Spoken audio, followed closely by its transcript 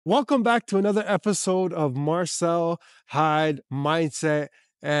Welcome back to another episode of Marcel, Hyde, Mindset.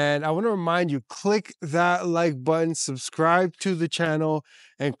 And I want to remind you, click that like button, subscribe to the channel,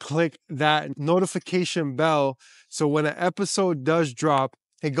 and click that notification bell. So when an episode does drop,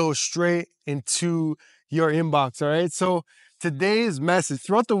 it goes straight into your inbox. All right. So today's message,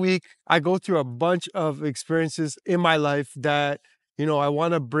 throughout the week, I go through a bunch of experiences in my life that, I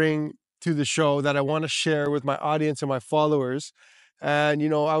want to bring to the show, that I want to share with my audience and my followers. And,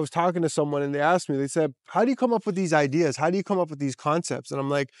 I was talking to someone and they asked me, they said, how do you come up with these ideas? How do you come up with these concepts? And I'm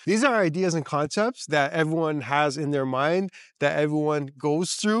like, these are ideas and concepts that everyone has in their mind, that everyone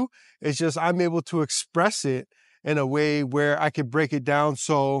goes through. It's just I'm able to express it in a way where I could break it down.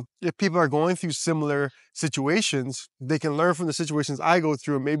 So if people are going through similar situations, they can learn from the situations I go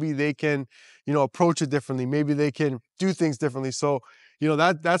through. And maybe they can, approach it differently. Maybe they can do things differently. So,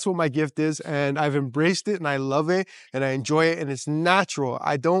 that's what my gift is. And I've embraced it and I love it and I enjoy it and it's natural.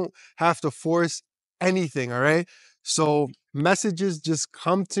 I don't have to force anything, all right? So messages just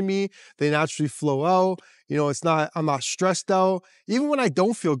come to me, they naturally flow out. I'm not stressed out, even when I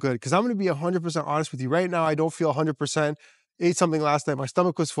don't feel good, because I'm gonna be 100% honest with you. Right now, I don't feel 100%. Ate something last night, my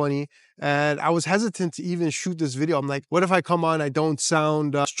stomach was funny, and I was hesitant to even shoot this video. I'm like, what if I come on, I don't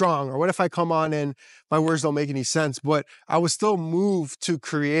sound strong? Or what if I come on and my words don't make any sense? But I was still moved to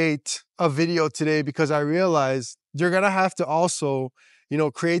create a video today because I realized you're gonna have to also,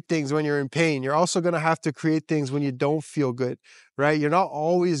 create things when you're in pain. You're also gonna have to create things when you don't feel good, right? You're not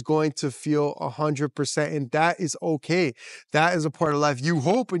always going to feel 100%, and that is okay. That is a part of life. You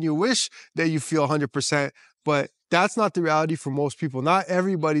hope and you wish that you feel 100%, but that's not the reality for most people. Not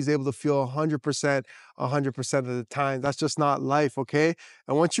everybody's able to feel 100%, 100% of the time. That's just not life, okay?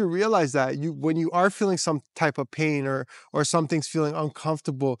 And once you realize that, when you are feeling some type of pain or something's feeling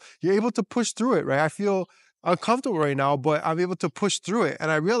uncomfortable, you're able to push through it, right? I feel uncomfortable right now, but I'm able to push through it. And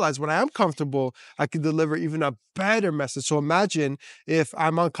I realize when I am comfortable, I can deliver even a better message. So imagine if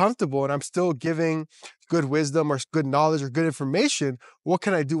I'm uncomfortable and I'm still giving good wisdom or good knowledge or good information, what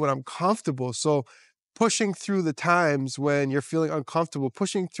can I do when I'm comfortable? So pushing through the times when you're feeling uncomfortable,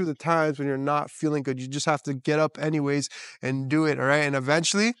 pushing through the times when you're not feeling good. You just have to get up anyways and do it, all right? And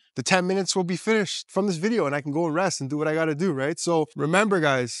eventually the 10 minutes will be finished from this video and I can go and rest and do what I gotta do, right? So remember,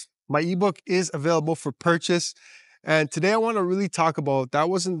 guys, my ebook is available for purchase. And today I want to really talk about, that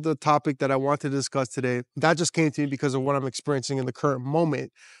wasn't the topic that I wanted to discuss today. That just came to me because of what I'm experiencing in the current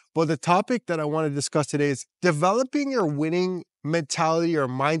moment. But the topic that I want to discuss today is developing your winning mentality or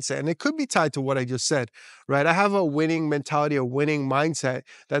mindset. And it could be tied to what I just said, right? I have a winning mentality, a winning mindset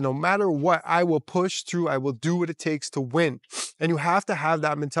that no matter what, I will push through, I will do what it takes to win. And you have to have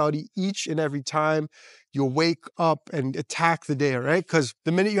that mentality each and every time you wake up and attack the day, right? Because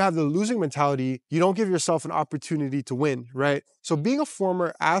the minute you have the losing mentality, you don't give yourself an opportunity to win, right? So being a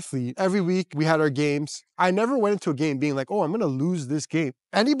former athlete, every week we had our games. I never went into a game being like, oh, I'm going to lose this game.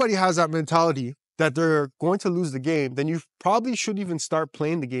 Anybody has that mentality that they're going to lose the game, then you probably shouldn't even start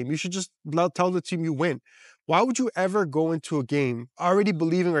playing the game. You should just tell the team you win. Why would you ever go into a game already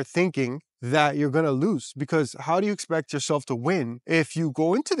believing or thinking that you're going to lose? Because how do you expect yourself to win if you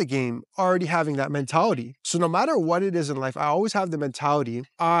go into the game already having that mentality? So no matter what it is in life, I always have the mentality,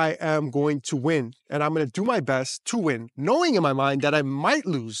 I am going to win and I'm going to do my best to win, knowing in my mind that I might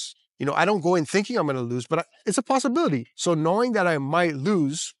lose. I don't go in thinking I'm going to lose, but it's a possibility. So knowing that I might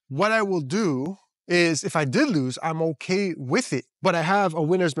lose, what I will do is if I did lose, I'm okay with it. But I have a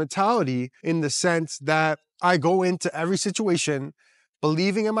winner's mentality in the sense that I go into every situation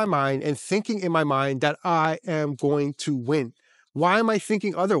believing in my mind and thinking in my mind that I am going to win. Why am I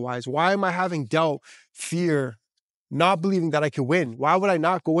thinking otherwise? Why am I having doubt, fear, not believing that I can win? Why would I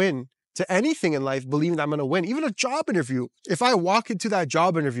not go in to anything in life believing that I'm going to win? Even a job interview. If I walk into that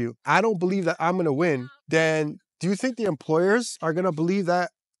job interview, I don't believe that I'm going to win, then do you think the employers are going to believe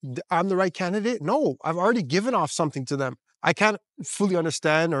that I'm the right candidate? No, I've already given off something to them. I can't fully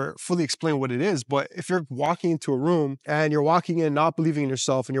understand or fully explain what it is, but if you're walking into a room and you're walking in not believing in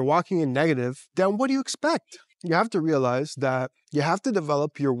yourself and you're walking in negative, then what do you expect? You have to realize that you have to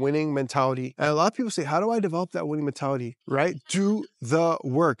develop your winning mentality. And a lot of people say, how do I develop that winning mentality, right? Do the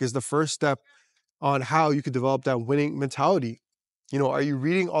work is the first step on how you could develop that winning mentality. Are you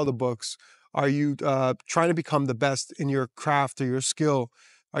reading all the books? Are you trying to become the best in your craft or your skill?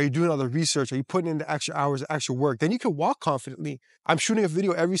 Are you doing all the research? Are you putting in the extra hours, extra work? Then you can walk confidently. I'm shooting a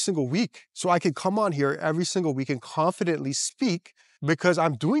video every single week, so I can come on here every single week and confidently speak because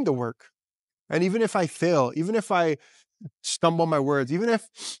I'm doing the work. And even if I fail, even if I stumble my words, even if,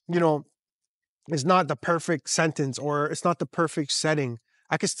 it's not the perfect sentence or it's not the perfect setting,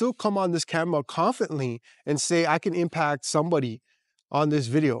 I can still come on this camera confidently and say I can impact somebody on this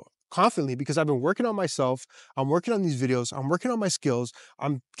video confidently because I've been working on myself. I'm working on these videos. I'm working on my skills.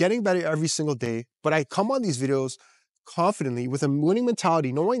 I'm getting better every single day. But I come on these videos confidently with a winning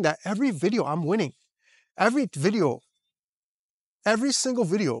mentality, knowing that every video I'm winning. Every video, every single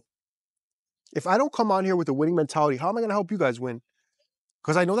video. If I don't come on here with a winning mentality, how am I going to help you guys win?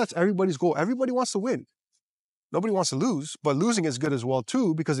 Because I know that's everybody's goal. Everybody wants to win. Nobody wants to lose, but losing is good as well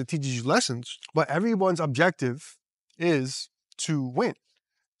too because it teaches you lessons. But everyone's objective is to win.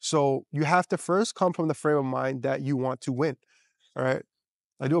 So you have to first come from the frame of mind that you want to win. All right.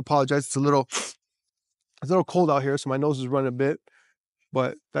 I do apologize. It's a little cold out here, so my nose is running a bit,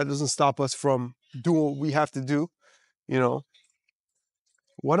 but that doesn't stop us from doing what we have to do. You know,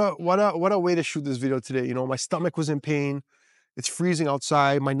 what a way to shoot this video today. You know, my stomach was in pain. It's freezing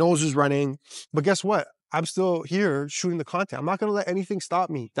outside. My nose is running. But guess what? I'm still here shooting the content. I'm not going to let anything stop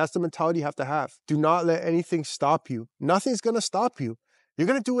me. That's the mentality you have to have. Do not let anything stop you. Nothing's going to stop you. You're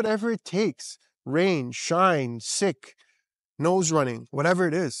going to do whatever it takes. Rain, shine, sick, nose running, whatever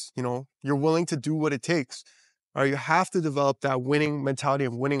it is, you know, you're willing to do what it takes. All right, you have to develop that winning mentality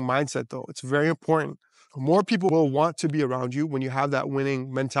and winning mindset though. It's very important. More people will want to be around you when you have that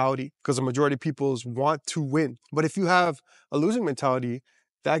winning mentality because the majority of people want to win. But if you have a losing mentality,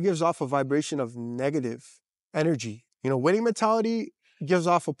 that gives off a vibration of negative energy. You know, winning mentality gives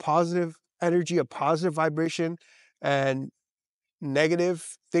off a positive energy, a positive vibration, and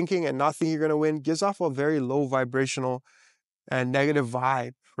negative thinking and not thinking you're going to win gives off a very low vibrational and negative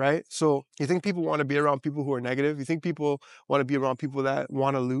vibe, right? So you think people want to be around people who are negative? You think people want to be around people that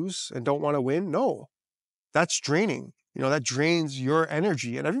want to lose and don't want to win? No, that's draining. You know, that drains your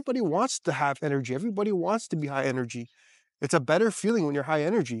energy, and everybody wants to have energy. Everybody wants to be high energy. It's a better feeling when you're high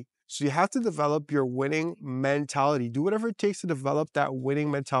energy. So you have to develop your winning mentality. Do whatever it takes to develop that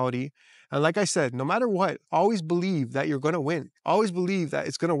winning mentality. And like I said, no matter what, always believe that you're going to win. Always believe that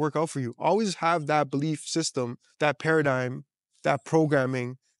it's going to work out for you. Always have that belief system, that paradigm, that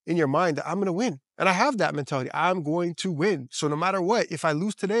programming in your mind that I'm going to win. And I have that mentality. I'm going to win. So no matter what, if I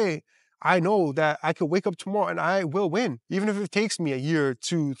lose today, I know that I could wake up tomorrow and I will win. Even if it takes me a year,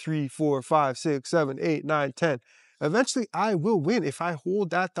 2, 3, 4, 5, 6, 7, 8, 9, 10. Eventually, I will win if I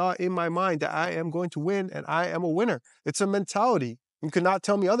hold that thought in my mind that I am going to win and I am a winner. It's a mentality. You cannot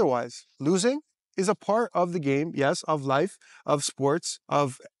tell me otherwise. Losing is a part of the game, yes, of life, of sports,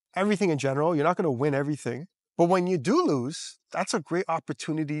 of everything in general. You're not going to win everything. But when you do lose, that's a great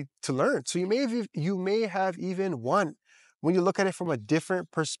opportunity to learn. So you may have even won when you look at it from a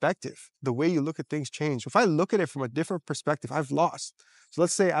different perspective. The way you look at things change. If I look at it from a different perspective, I've lost. So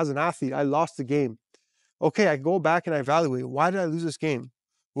let's say as an athlete, I lost the game. Okay, I go back and I evaluate, why did I lose this game?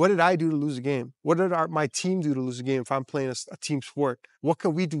 What did I do to lose a game? What did my team do to lose a game if I'm playing a team sport? What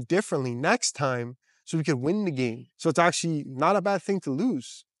can we do differently next time so we can win the game? So it's actually not a bad thing to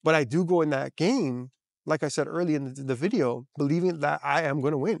lose. But I do go in that game, like I said earlier in the video, believing that I am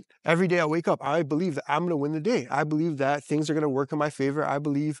going to win. Every day I wake up, I believe that I'm going to win the day. I believe that things are going to work in my favor. I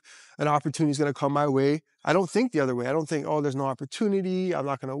believe an opportunity is going to come my way. I don't think the other way. I don't think, oh, there's no opportunity. I'm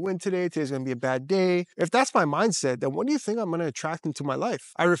not going to win today. Today's going to be a bad day. If that's my mindset, then what do you think I'm going to attract into my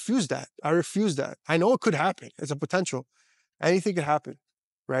life? I refuse that. I refuse that. I know it could happen. It's a potential. Anything could happen,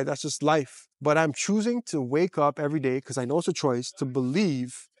 right? That's just life. But I'm choosing to wake up every day because I know it's a choice to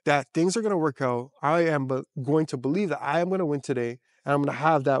believe that things are going to work out. I am going to believe that I am going to win today, and I'm going to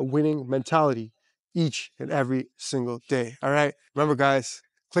have that winning mentality each and every single day. All right. Remember, guys,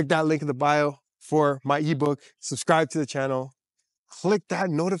 click that link in the bio for my ebook, subscribe to the channel, click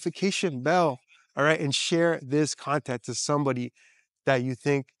that notification bell. All right. And share this content to somebody that you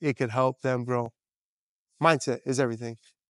think it could help them grow. Mindset is everything.